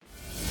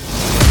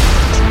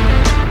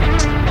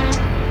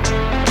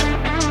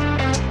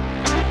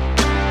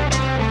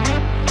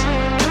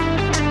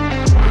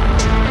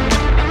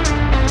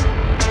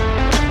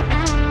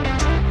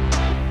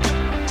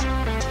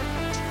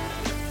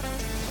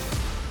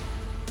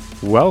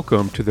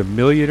Welcome to the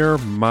Millionaire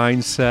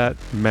Mindset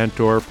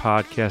Mentor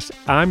Podcast.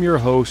 I'm your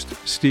host,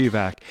 Steve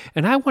Eck,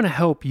 and I want to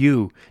help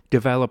you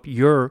develop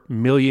your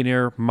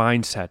millionaire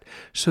mindset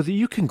so that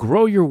you can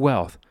grow your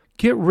wealth,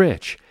 get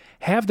rich,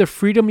 have the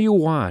freedom you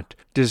want,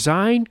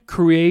 design,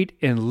 create,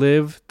 and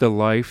live the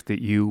life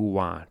that you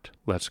want.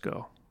 Let's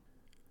go.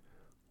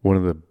 One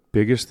of the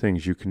biggest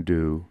things you can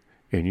do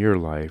in your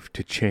life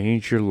to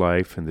change your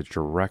life in the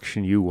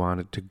direction you want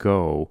it to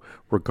go,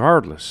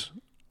 regardless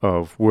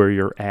of where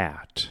you're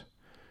at.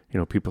 You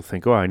know, people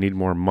think, oh, I need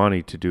more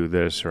money to do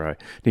this, or I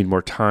need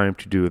more time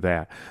to do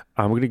that.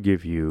 I'm going to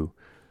give you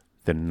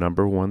the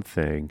number one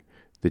thing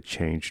that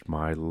changed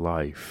my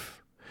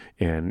life.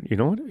 And you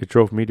know what? It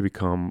drove me to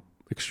become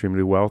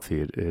extremely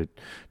wealthy. It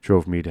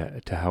drove me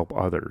to help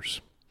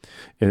others.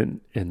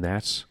 And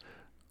that's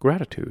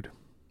gratitude.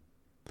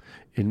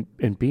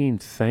 And being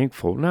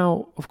thankful.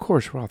 Now, of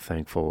course, we're all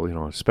thankful, you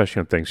know, especially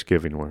on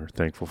Thanksgiving, we're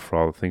thankful for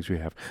all the things we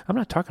have. I'm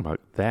not talking about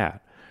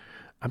that.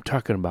 I'm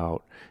talking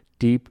about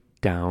deep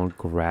down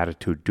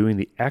gratitude, doing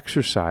the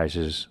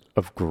exercises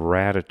of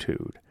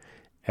gratitude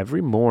every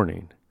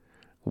morning.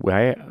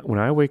 When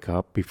I wake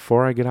up,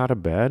 before I get out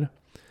of bed,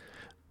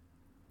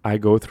 I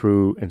go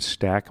through and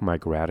stack my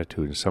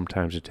gratitude. And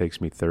sometimes it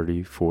takes me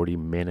 30, 40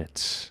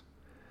 minutes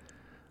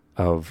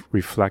of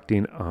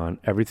reflecting on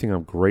everything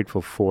I'm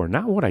grateful for,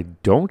 not what I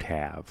don't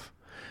have.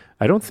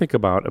 I don't think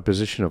about a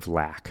position of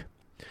lack.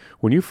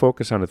 When you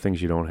focus on the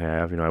things you don't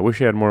have, you know, I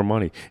wish I had more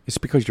money. It's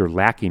because you're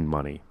lacking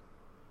money.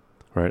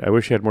 Right? I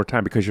wish I had more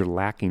time because you're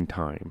lacking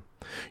time.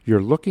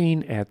 You're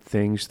looking at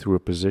things through a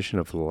position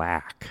of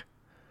lack.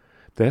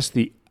 That's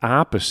the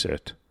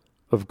opposite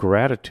of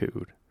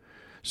gratitude.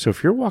 So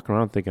if you're walking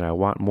around thinking, I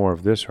want more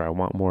of this or I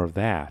want more of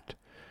that,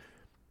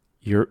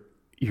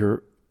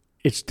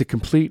 it's the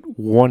complete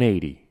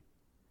 180.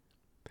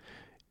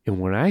 And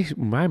when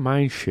my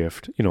mind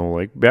shift, you know,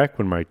 like back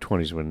when my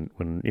 20s,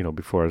 when you know,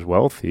 before I was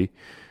wealthy,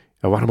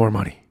 I wanted more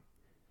money,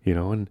 you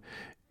know,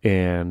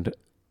 and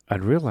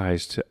I'd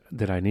realized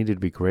that I needed to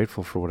be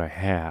grateful for what I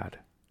had.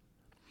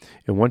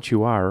 And once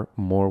you are,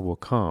 more will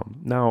come.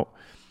 Now,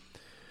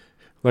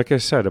 like I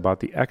said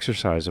about the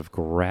exercise of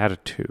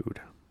gratitude,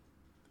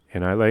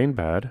 and I lay in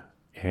bed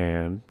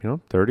and, you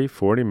know, 30,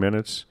 40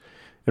 minutes.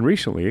 And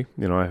recently,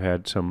 you know, I've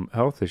had some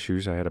health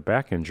issues. I had a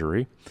back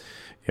injury.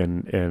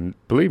 And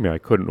believe me, I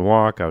couldn't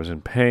walk. I was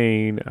in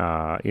pain.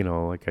 You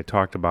know, like I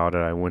talked about it,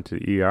 I went to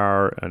the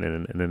ER and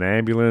in an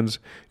ambulance.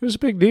 It was a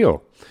big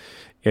deal.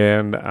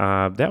 And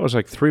that was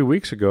like 3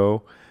 weeks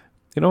ago.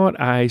 You know what?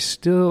 I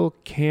still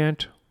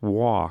can't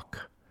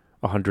walk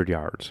 100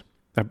 yards.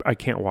 I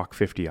can't walk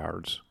 50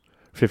 yards,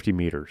 50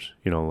 meters,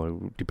 you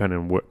know, depending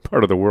on what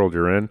part of the world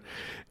you're in.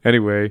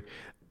 Anyway,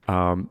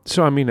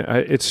 so I mean,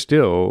 it's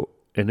still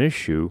an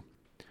issue.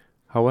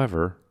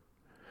 However,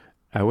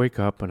 I wake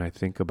up and I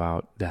think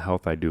about the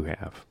health I do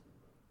have.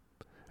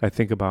 I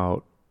think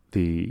about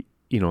the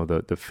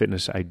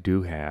fitness I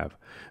do have.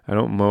 I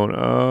don't moan,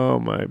 oh,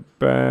 my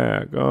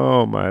back,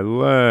 oh, my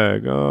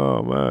leg,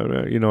 oh,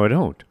 my, you know, I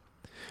don't.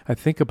 I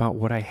think about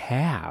what I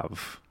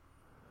have,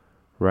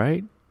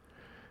 right?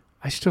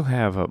 I still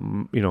have,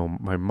 you know,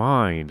 my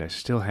mind. I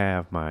still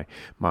have my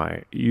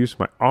use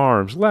my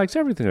arms, legs,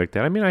 everything like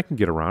that. I mean, I can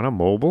get around. I'm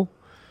mobile.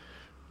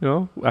 You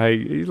know,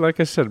 like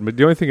I said,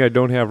 the only thing I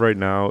don't have right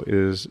now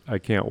is I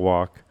can't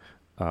walk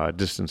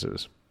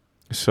distances.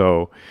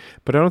 So,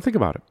 but I don't think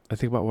about it. I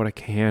think about what I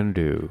can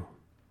do,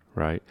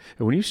 right?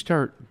 And when you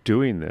start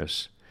doing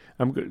this,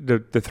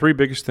 the three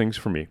biggest things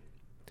for me,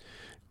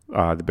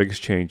 the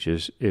biggest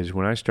changes is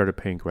when I started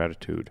paying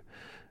gratitude,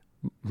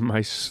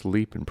 my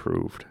sleep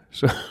improved.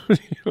 So, you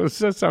know, does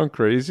that sound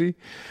crazy?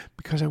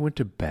 Because I went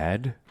to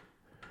bed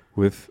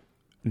with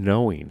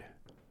knowing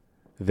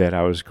that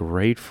I was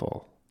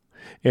grateful.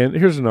 And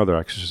here's another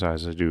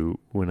exercise I do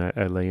when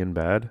I lay in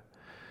bed.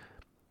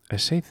 I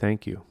say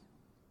thank you.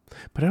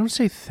 But I don't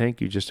say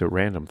thank you just a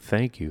random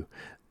thank you.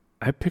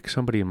 I pick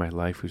somebody in my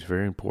life who's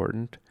very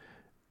important,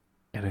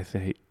 and I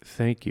say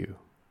thank you.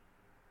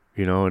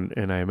 You know,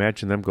 and I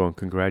imagine them going,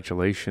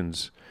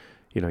 congratulations,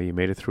 you know, you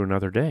made it through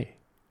another day.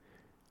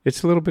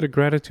 It's a little bit of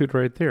gratitude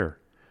right there.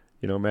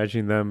 You know,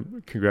 imagining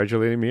them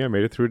congratulating me, I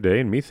made it through a day,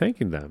 and me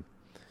thanking them.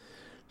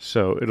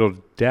 So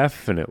it'll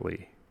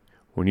definitely,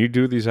 when you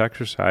do these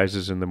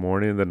exercises in the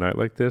morning and the night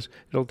like this,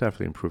 it'll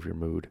definitely improve your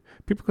mood.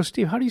 People go,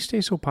 Steve, how do you stay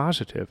so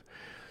positive?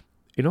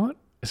 You know what?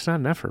 It's not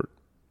an effort.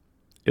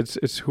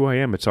 It's who I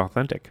am. It's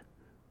authentic.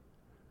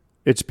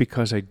 It's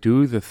because I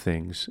do the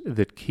things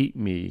that keep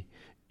me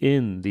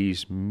in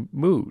these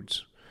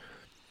moods.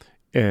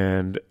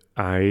 And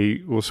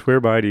I will swear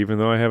by it, even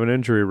though I have an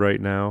injury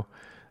right now.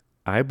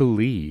 I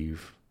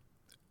believe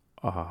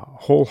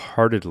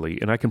wholeheartedly,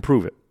 and I can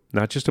prove it.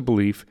 Not just a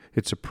belief,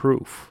 it's a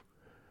proof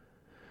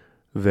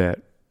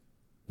that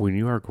when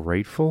you are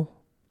grateful,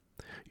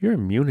 your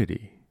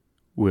immunity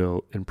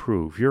will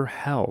improve. Your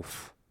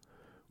health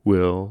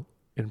will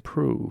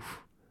improve.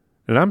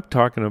 And I'm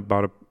talking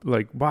about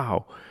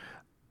wow,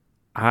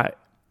 I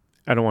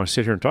don't want to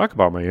sit here and talk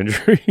about my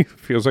injury. It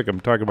feels like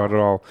I'm talking about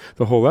it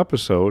the whole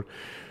episode.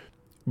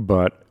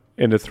 But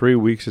in the 3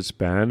 weeks it's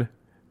been,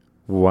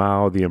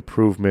 wow, the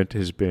improvement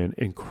has been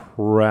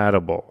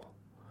incredible.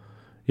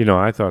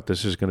 I thought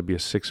this is going to be a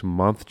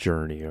 6-month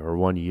journey or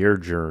 1 year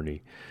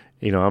journey.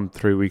 I'm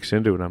 3 weeks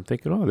into it, and I'm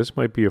thinking, oh, this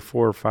might be a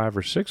 4 or 5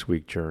 or 6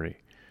 week journey.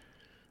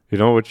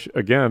 Which,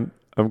 again,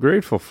 I'm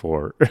grateful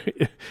for.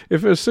 If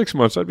it was 6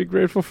 months, I'd be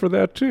grateful for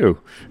that too.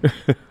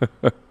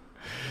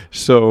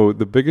 So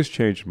the biggest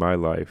change in my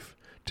life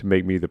to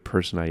make me the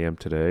person I am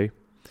today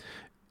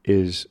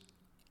is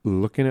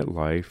looking at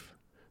life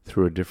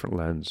through a different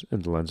lens,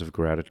 and the lens of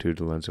gratitude,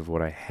 the lens of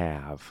what I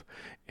have,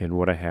 and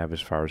what I have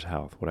as far as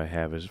health, what I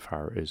have as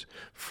far as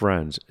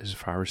friends, as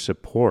far as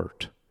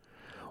support.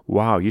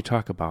 Wow, you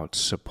talk about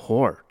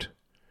support.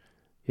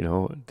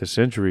 This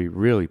injury,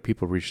 really,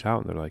 people reached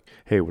out and they're like,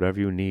 hey, whatever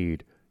you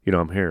need,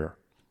 I'm here.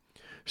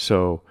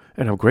 So,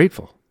 and I'm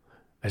grateful.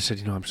 I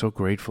said, I'm so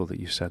grateful that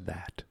you said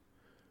that.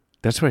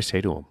 That's what I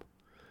say to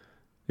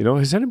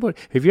them.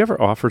 Have you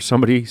ever offered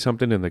somebody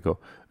something and they go,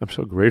 I'm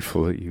so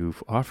grateful that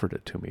you've offered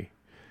it to me?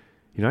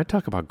 I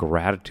talk about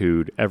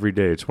gratitude every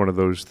day. It's one of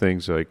those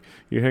things like,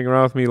 you hang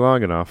around with me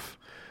long enough,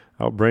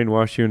 I'll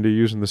brainwash you into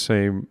using the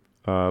same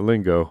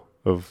lingo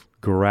of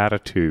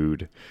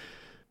gratitude.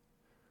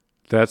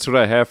 That's what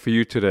I have for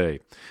you today.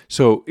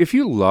 So if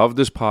you love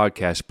this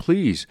podcast,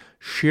 please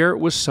share it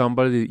with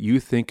somebody that you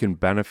think can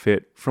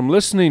benefit from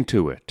listening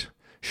to it.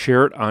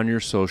 Share it on your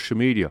social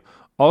media.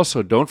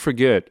 Also, don't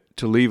forget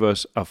to leave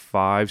us a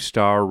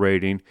 5-star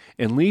rating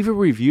and leave a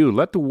review.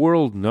 Let the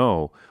world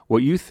know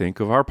what you think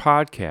of our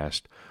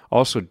podcast.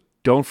 Also,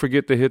 don't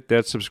forget to hit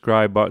that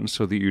subscribe button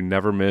so that you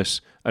never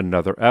miss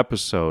another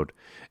episode.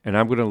 And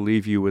I'm going to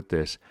leave you with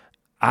this.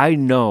 I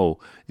know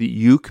that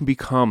you can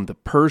become the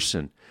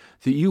person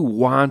that you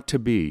want to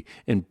be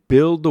and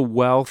build the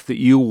wealth that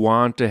you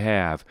want to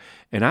have.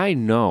 And I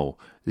know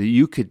that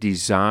you could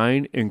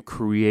design and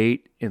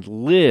create and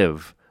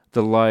live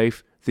the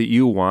life that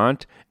you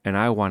want, and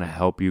I want to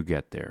help you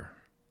get there.